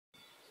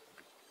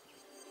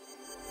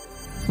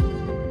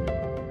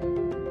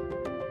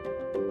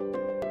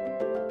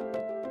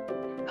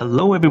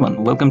Hello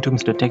everyone, welcome to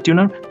Mr. Tech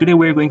Tuner. Today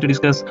we're going to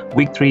discuss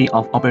week 3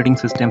 of operating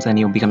systems and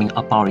you becoming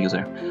a power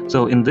user.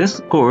 So in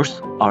this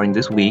course or in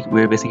this week,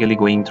 we're basically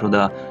going through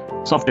the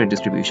software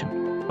distribution.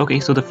 Okay,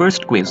 so the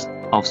first quiz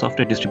of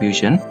software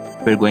distribution,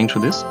 we're going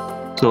through this.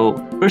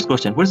 So first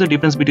question, what's the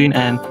difference between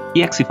an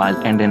exe file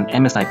and an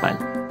MSI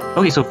file?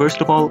 Okay, so first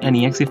of all, an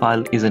exe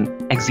file is an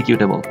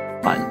executable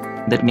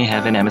file that may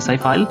have an MSI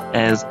file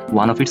as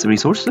one of its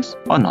resources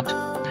or not.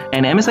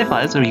 And MSI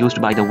files are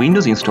used by the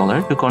Windows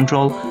installer to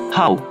control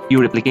how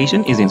your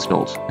application is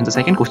installed. And the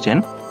second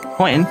question,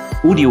 when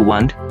would you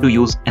want to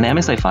use an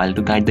MSI file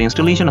to guide the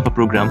installation of a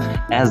program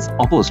as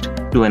opposed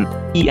to an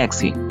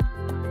exe?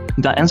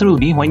 The answer will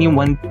be when you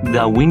want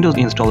the Windows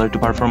installer to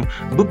perform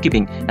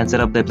bookkeeping and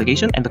set up the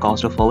application at the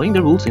cost of following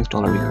the rules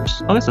installer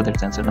requires. Okay, so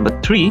that's answer number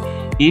 3.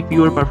 If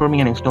you are performing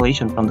an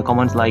installation from the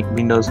commands like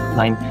Windows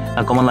line,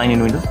 command line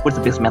in Windows, what's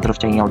the best method of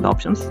checking out the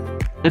options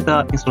that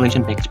the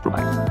installation package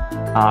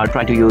provides?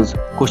 Try to use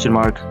question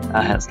mark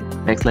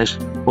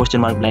backslash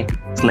question mark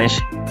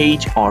backslash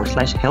h or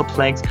slash help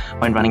flags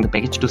when running the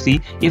package to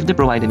see if they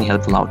provide any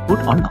helpful output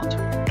or not.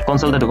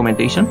 Consult the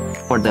documentation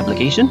for the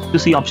application to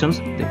see options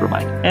they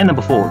provide. And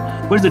number 4,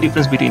 what's the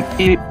difference between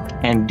apt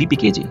and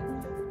dpkg?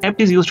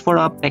 Apt is used for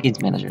a package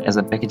manager as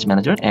a package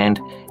manager, and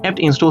apt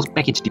installs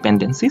package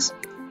dependencies.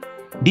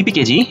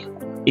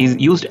 Dpkg is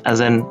used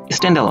as an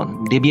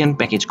standalone Debian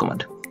package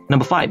command.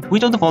 Number 5,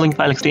 which of the following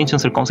file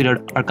extensions are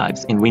considered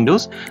archives in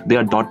Windows? They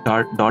are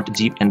 .tar,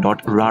 .zip, and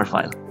 .rar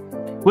file.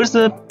 Where's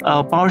the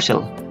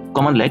PowerShell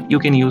commandlet you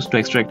can use to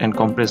extract and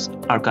compress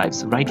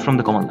archives right from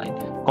the command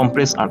line?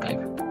 Compress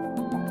archive.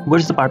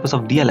 What's the purpose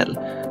of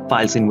DLL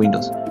files in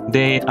Windows?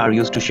 They are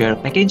used to share a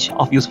package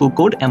of useful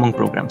code among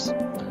programs.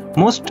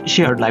 Most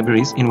shared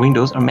libraries in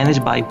Windows are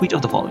managed by which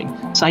of the following?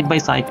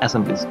 Side-by-side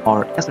assemblies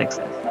or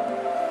SXS.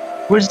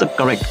 Where's the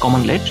correct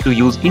commandlet to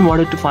use in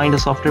order to find a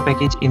software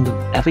package in the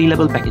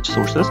available package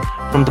sources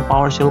from the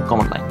PowerShell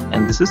command line?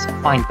 And this is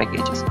find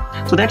packages.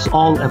 So that's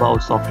all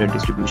about software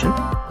distribution.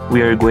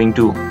 We are going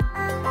to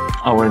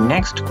our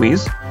next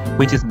quiz,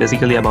 which is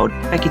basically about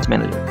package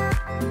manager.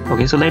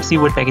 Okay, so let's see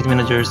what package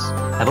managers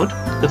about.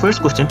 The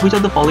first question, which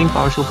of the following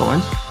PowerShell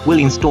commands will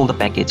install the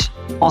package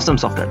awesome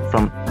software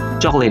from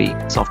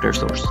Chocolatey software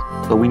source?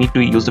 So we need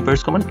to use the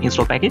first command,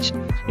 install package,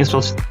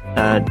 install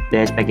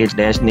dash package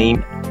dash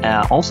name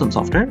awesome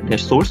software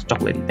dash source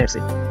Chocolatey. That's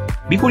it.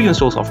 Before you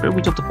install software,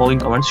 which of the following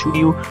commands should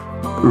you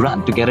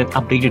run to get an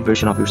updated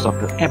version of your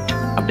software? apt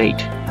update.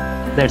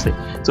 That's it.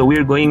 So we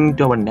are going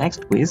to our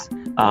next quiz,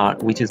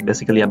 which is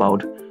basically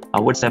about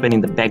what's happening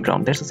in the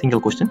background. That's a single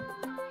question.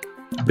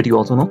 But you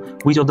also know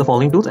which of the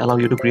following tools allow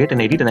you to create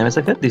and edit an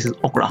MSI file. This is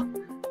Okra.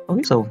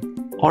 Okay, so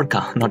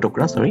Orca, not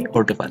Okra, sorry,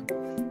 Orca file.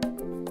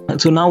 And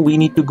so now we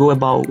need to go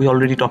about, we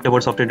already talked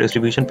about software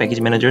distribution, package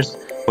managers,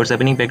 what's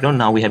happening background.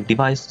 Now we have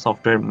device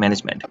software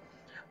management.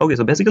 Okay,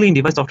 so basically in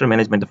device software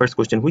management, the first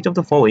question, which of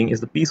the following is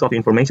the piece of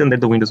information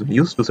that the Windows will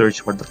use to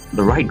search for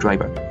the right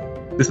driver?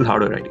 This is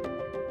hardware writing.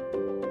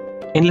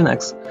 In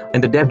Linux,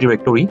 in the dev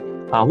directory,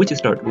 which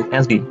start with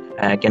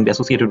SD can be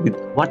associated with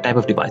what type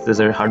of device? These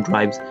are hard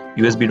drives,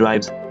 USB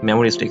drives,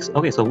 memory sticks.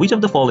 Okay, so which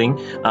of the following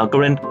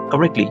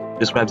correctly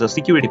describes a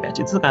security patch?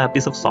 It's a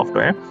piece of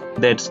software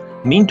that's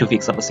meant to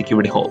fix up a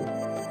security hole.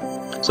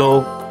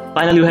 So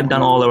finally, we have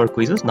done all our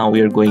quizzes. Now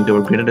we are going to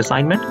our graded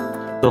assignment.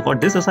 So for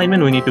this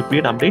assignment, we need to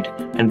create, update,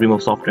 and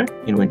remove software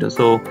in Windows.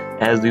 So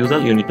as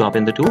usual, you need to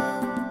open the tool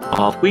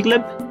of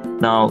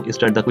Qwiklab. Now you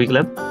start the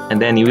Qwiklab,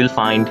 and then you will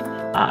find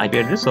IP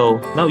address. So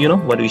now you know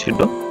what we should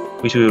do.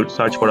 We should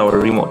search for our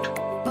remote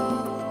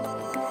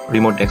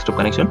desktop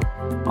connection.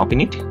 Open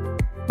it.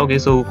 Okay,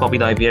 so copy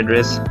the IP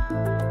address,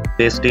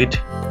 paste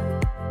it,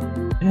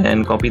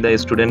 and copy the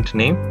student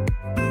name,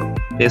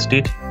 paste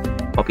it,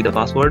 copy the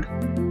password,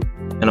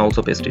 and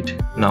also paste it.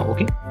 Now,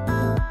 okay,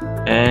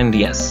 and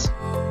yes.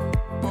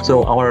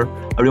 So our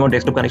remote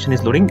desktop connection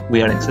is loading.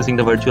 We are accessing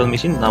the virtual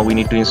machine. Now we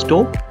need to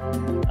install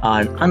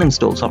and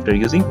uninstall software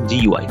using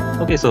GUI.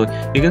 Okay, so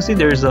you can see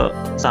there's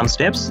some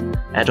steps.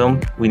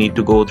 Atom, we need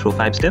to go through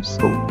 5 steps.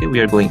 So okay, we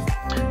are going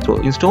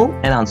through install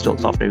and uninstall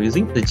software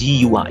using the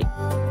GUI.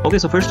 Okay,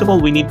 so first of all,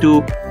 we need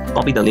to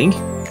copy the link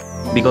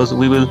because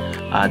we will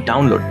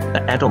download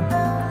the Atom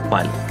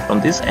file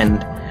from this,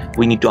 and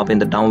we need to open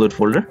the download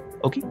folder.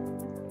 Okay,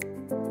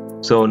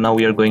 so now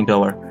we are going to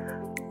our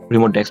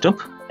remote desktop.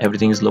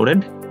 Everything is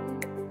loaded.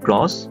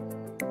 Cross,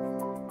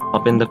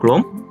 open the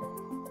Chrome.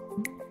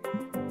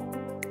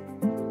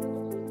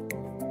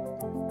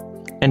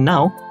 And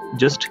now,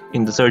 just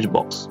in the search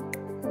box,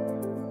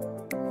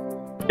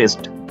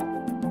 paste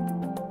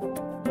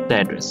the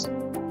address,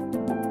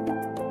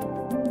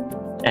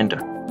 enter.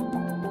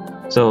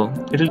 So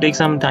it will take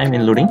some time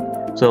in loading.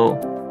 So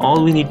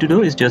all we need to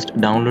do is just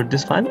download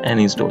this file and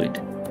install it.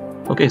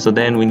 Okay, so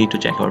then we need to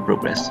check our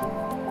progress.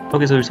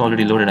 Okay, so it's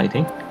already loaded, I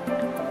think.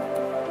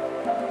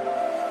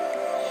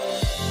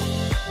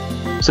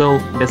 So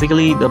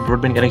basically the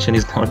broadband connection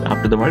is not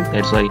up to the mark.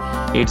 That's why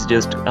it's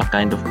just a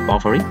kind of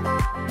buffering.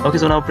 Okay,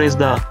 so now press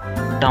the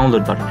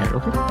download button here.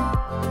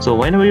 Okay, so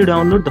whenever you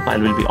download, the file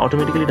will be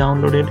automatically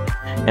downloaded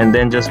and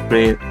then just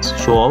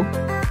press show all.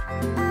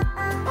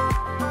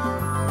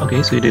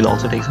 Okay, so it will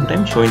also take some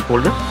time. Show in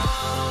folder.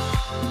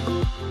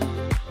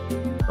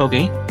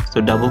 Okay,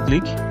 so double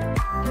click.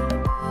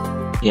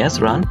 Yes,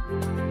 run.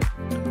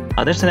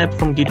 That's an app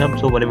from GitHub,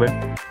 so whatever,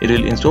 it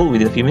will install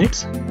within a few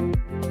minutes.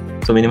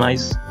 So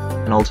minimize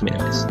and also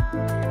minimize.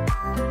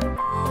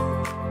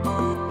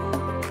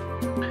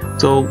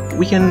 So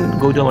we can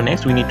go to our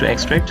next. We need to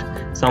extract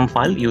some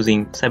file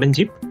using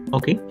 7-zip.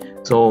 Okay,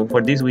 so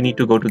for this we need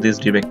to go to this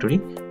directory,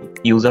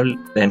 user,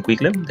 then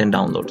Qwiklab, then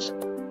downloads.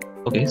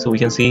 Okay, so we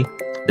can see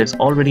that's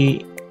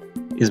already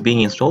is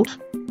being installed.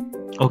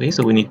 Okay,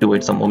 so we need to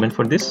wait some moment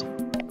for this.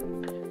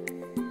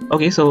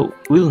 Okay, so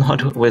we'll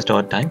not waste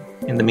our time.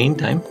 In the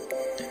meantime,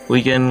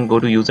 we can go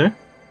to user,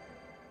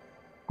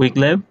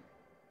 Qwiklab,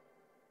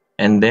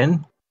 and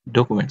then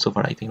documents. So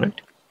far, I think,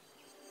 right?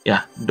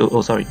 Yeah.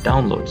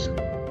 Downloads.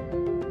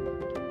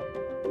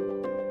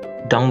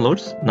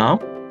 Downloads. Now,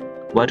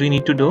 what we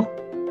need to do?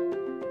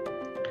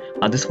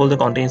 This folder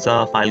contains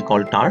a file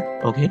called tar.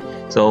 Okay,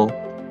 so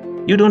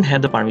you don't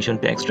have the permission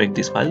to extract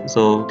this file,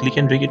 so click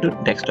and drag it to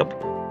desktop.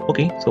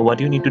 Okay, so what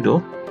you need to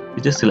do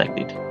is just select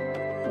it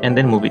and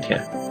then move it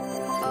here.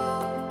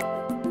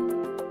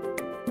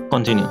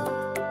 Continue.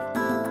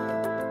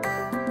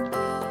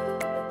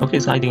 Okay,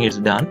 so I think it's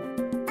done.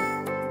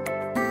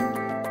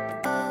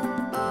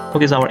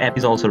 Okay, so our app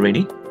is also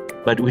ready,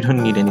 but we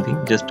don't need anything,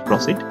 just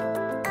proceed.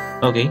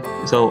 Okay,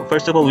 so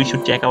first of all we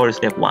should check our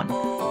step 1.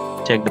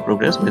 Check the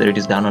progress, whether it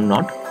is done or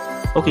not.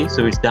 Okay,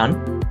 so it's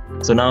done.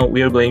 So now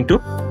we are going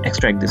to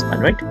extract this file,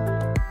 right?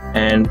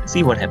 And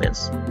see what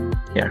happens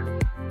here.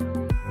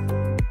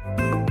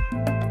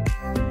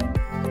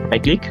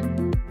 Right click,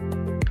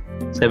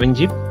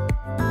 7-zip,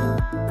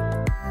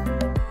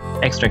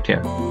 extract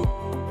here.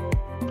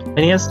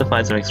 And yes, the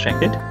files are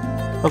extracted.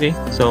 Okay,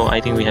 so I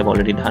think we have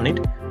already done it.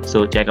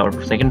 So check our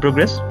second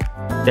progress.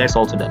 That's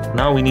also done.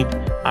 Now we need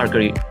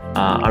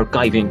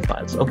archiving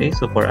files. Okay,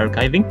 so for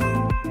archiving,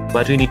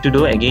 what we need to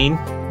do again,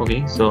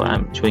 okay, so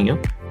I'm showing you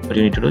what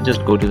you need to do.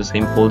 Just go to the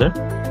same folder,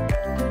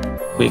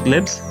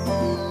 Qwiklabs.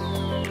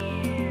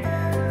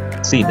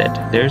 See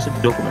that there's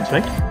documents,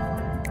 right?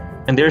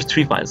 And there's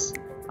 3 files,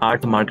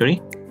 Art,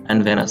 Mercury,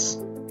 and Venus.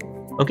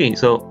 Okay,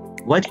 so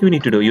what you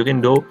need to do, you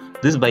can do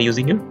this by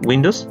using your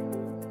Windows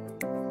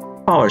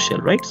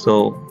PowerShell, right?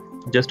 So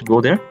just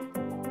go there,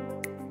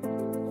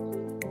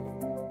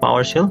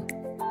 PowerShell,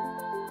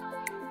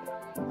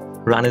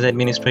 run as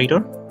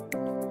administrator.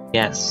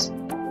 Yes,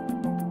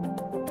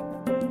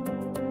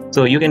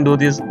 so you can do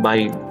this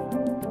by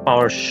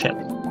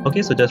PowerShell.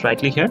 Okay, so just right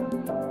click here,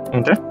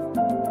 enter,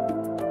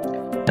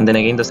 and then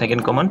again the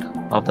second command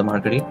of the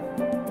Mercury,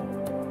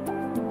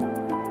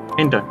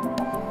 enter.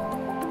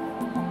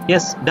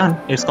 Yes, done.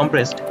 It's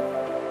compressed.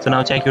 So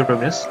now check your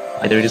progress,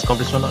 either it is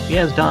compressed or not.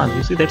 Yes, done.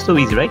 You see, that's so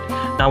easy, right?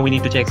 Now we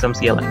need to check some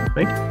CLI,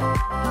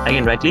 right?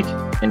 Again, right click,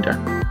 enter.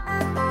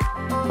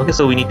 Okay,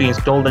 so we need to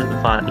install the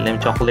file name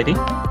Chocolatey.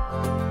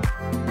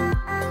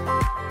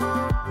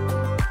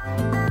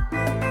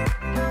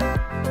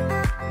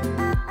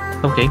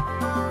 Okay,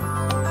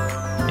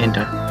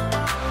 enter.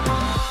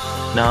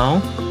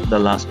 Now the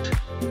last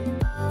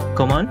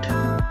command.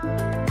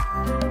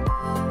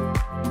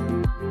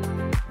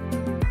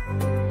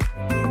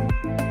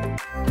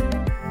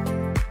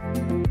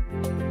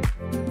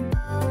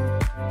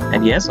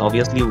 And yes,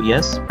 obviously,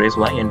 yes, press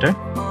Y, enter.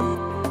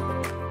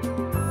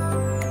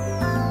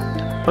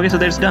 Okay, so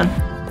that's done.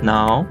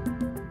 Now,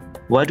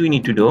 what we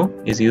need to do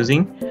is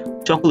using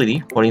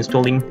Chocolatey for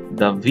installing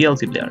the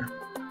VLC player.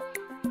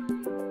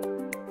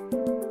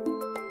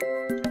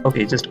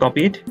 Okay, just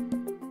copy it,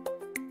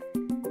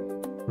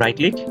 right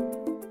click,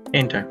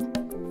 enter.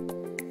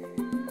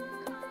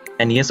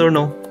 And yes or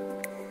no,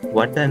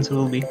 what the answer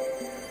will be?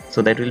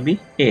 So that will be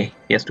A,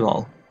 yes to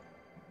all.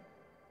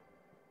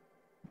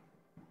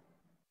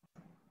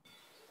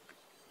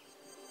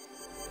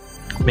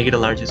 Make it a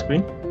larger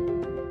screen,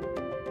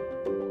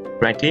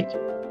 right click,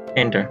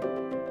 enter.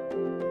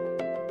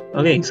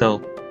 Okay,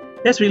 so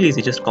that's really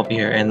easy, just copy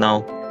here, and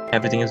now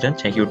everything is done.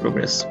 Check your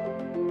progress.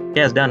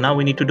 Yes, done. Now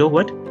we need to do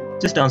what?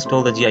 Just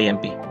install the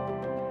GIMP.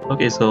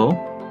 Okay, so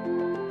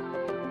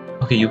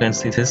okay, you can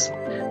see this.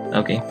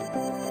 Okay,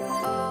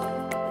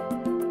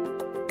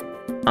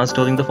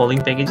 installing the following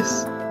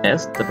packages.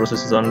 Yes, the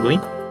process is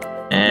ongoing,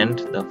 and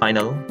the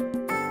final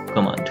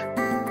command.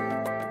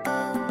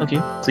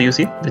 Okay, so you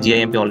see the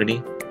GIMP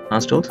already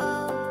installed.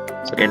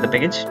 So get the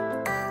package.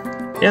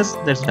 Yes,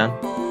 that's done.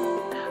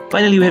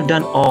 Finally, we have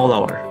done all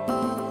our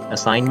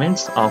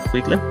assignments of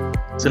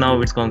Qwiklab. So now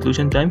it's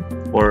conclusion time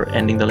for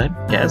ending the lab.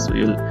 Yes,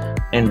 we will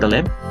end the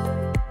lab,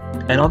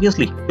 and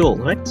obviously tool,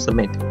 right?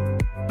 Submit.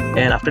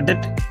 And after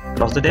that,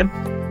 close the tab,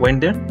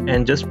 went there,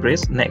 and just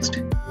press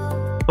next.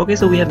 Okay,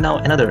 so we have now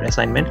another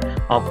assignment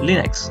of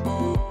Linux.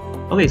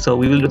 Okay, so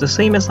we will do the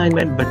same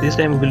assignment, but this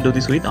time we will do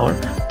this with our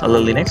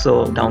Linux.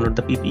 So download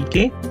the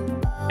ppk,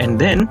 and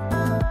then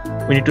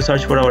we need to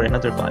search for our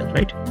another file,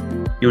 right?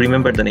 You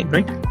remember the name,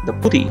 right? The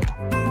putty.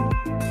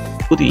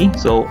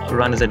 So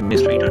run as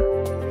administrator.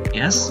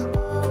 Yes.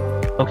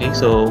 Okay,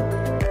 so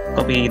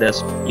copy the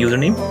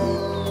username,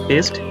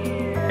 paste,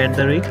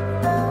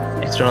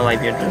 external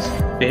IP address,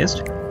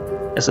 paste,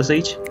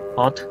 SSH,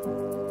 auth,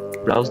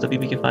 browse the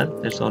ppk file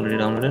that's already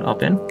downloaded,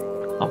 open,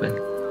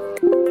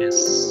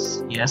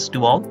 yes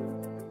to all.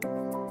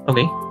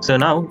 Okay, so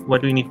now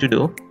what we need to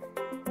do,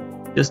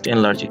 just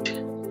enlarge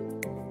it,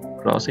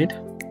 cross it.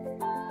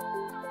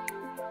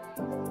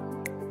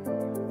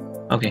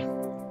 Okay,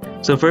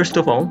 so first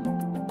of all,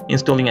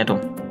 installing Atom.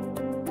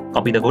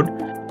 Copy the code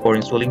for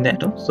installing the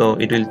Atom, so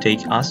it will take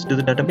us to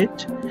the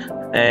database,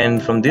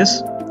 and from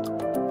this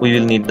we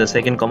will need the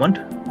second command.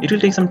 It will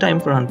take some time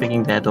for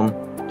unpacking the Atom.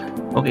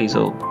 Okay,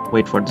 so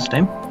wait for this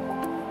time,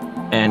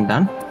 and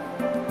done.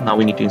 Now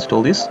we need to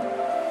install this.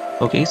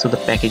 Okay, so the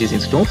package is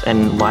installed,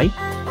 and Y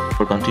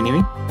for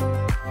continuing.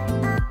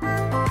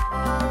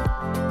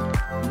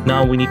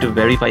 Now we need to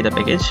verify the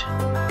package.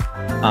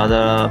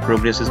 The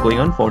progress is going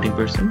on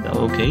 14%.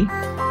 Okay,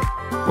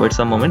 wait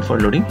some moment for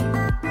loading.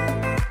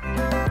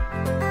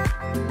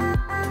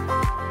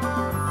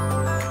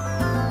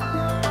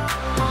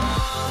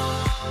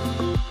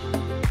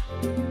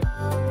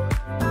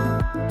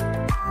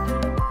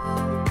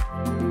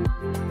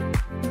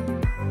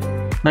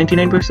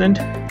 %,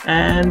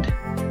 and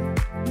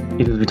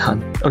it will be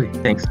done. Okay,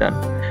 thanks, done.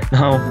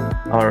 Now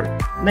our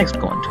next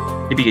command,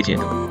 dpkg.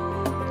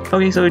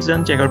 Okay, so it's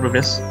done. Check our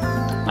progress.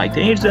 I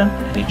think it's done,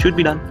 and it should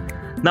be done.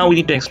 Now we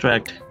need to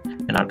extract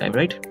an archive,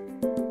 right?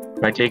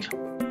 Right click.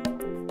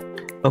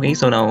 Okay,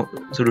 so now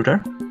sudo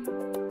tar.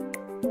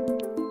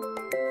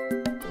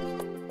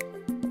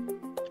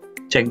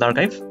 Check the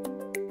archive.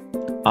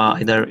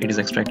 Either it is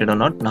extracted or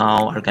not.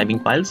 Now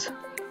archiving files.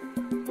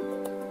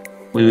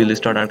 We will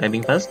start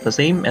archiving files, the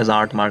same as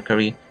Art,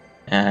 Mercury,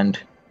 and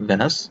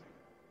Venus.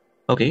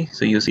 Okay,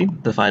 so you see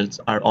the files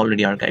are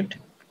already archived.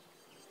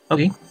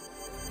 Okay,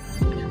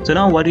 so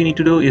now what we need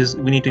to do is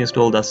we need to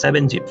install the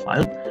 7-zip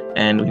file,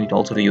 and we need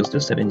also to use the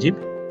 7-zip.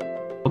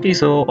 Okay,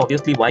 so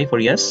obviously Y for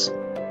yes,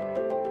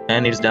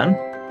 and it's done.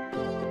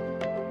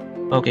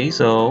 Okay,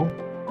 so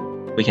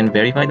we can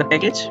verify the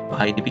package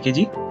by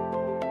dpkg.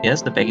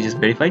 Yes, the package is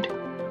verified.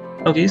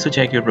 Okay, so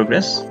check your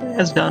progress.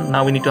 Yes, done.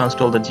 Now we need to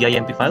install the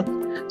gimp file.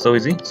 So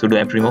easy, sudo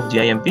apt remove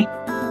gimp,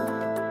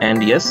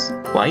 and yes,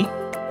 Y,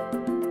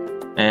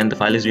 and the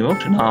file is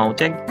removed. Now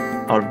check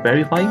or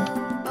verify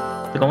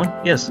the command.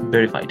 Yes,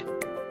 verified.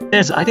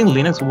 Yes, I think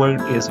Linux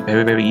work is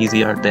very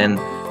easier than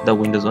the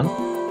Windows one.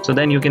 So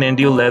then you can end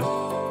your lab,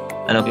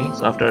 and okay,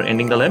 so after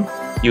ending the lab,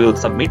 you will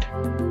submit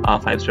a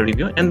 5-star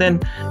review, and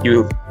then you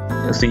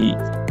will see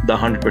the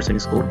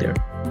 100% score there.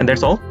 And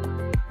that's all.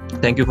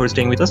 Thank you for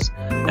staying with us,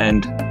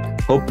 and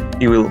hope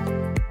you will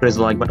press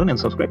the like button and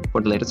subscribe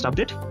for the latest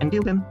update.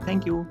 Until then,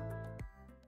 thank you.